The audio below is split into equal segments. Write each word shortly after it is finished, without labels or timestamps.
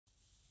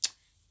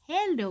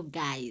Hello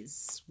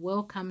guys,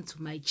 welcome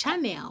to my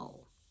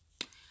channel.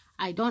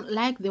 I don't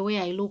like the way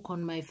I look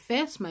on my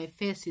face. My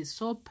face is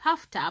so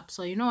puffed up.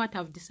 So you know what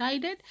I've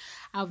decided?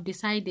 I've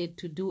decided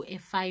to do a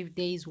 5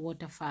 days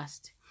water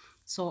fast.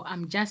 So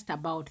I'm just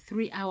about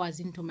 3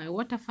 hours into my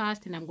water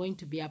fast and I'm going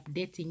to be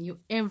updating you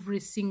every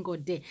single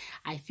day.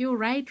 I feel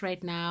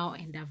right now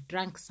and I've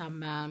drank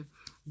some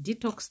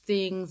detox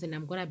things and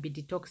I'm going to be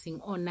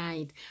detoxing all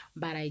night,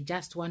 but I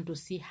just want to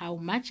see how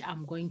much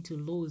I'm going to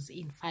lose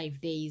in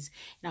 5 days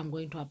and I'm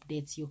going to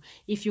update you.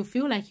 If you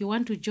feel like you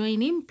want to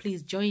join in,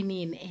 please join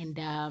in and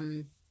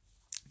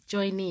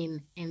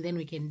then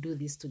we can do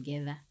this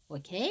together.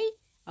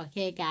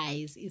 Okay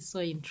guys, it's so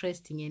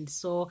interesting and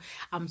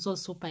I'm so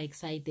super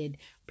excited.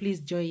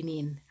 Please join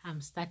in. I'm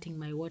starting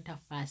my water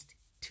fast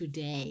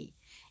today.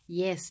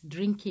 Yes,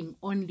 drinking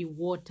only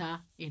water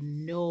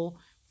and no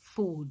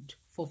food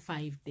for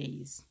 5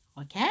 days.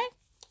 Okay,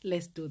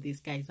 let's do this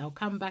guys. I'll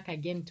come back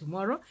again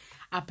tomorrow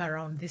up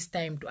around this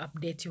time to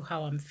update you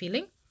how I'm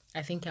feeling.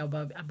 I think I'll be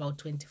about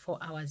 24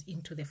 hours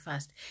into the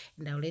fast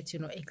and I'll let you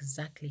know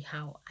exactly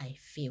how I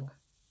feel.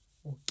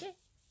 Okay,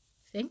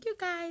 thank you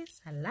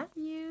guys. I love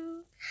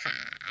you.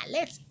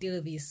 Let's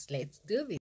do this.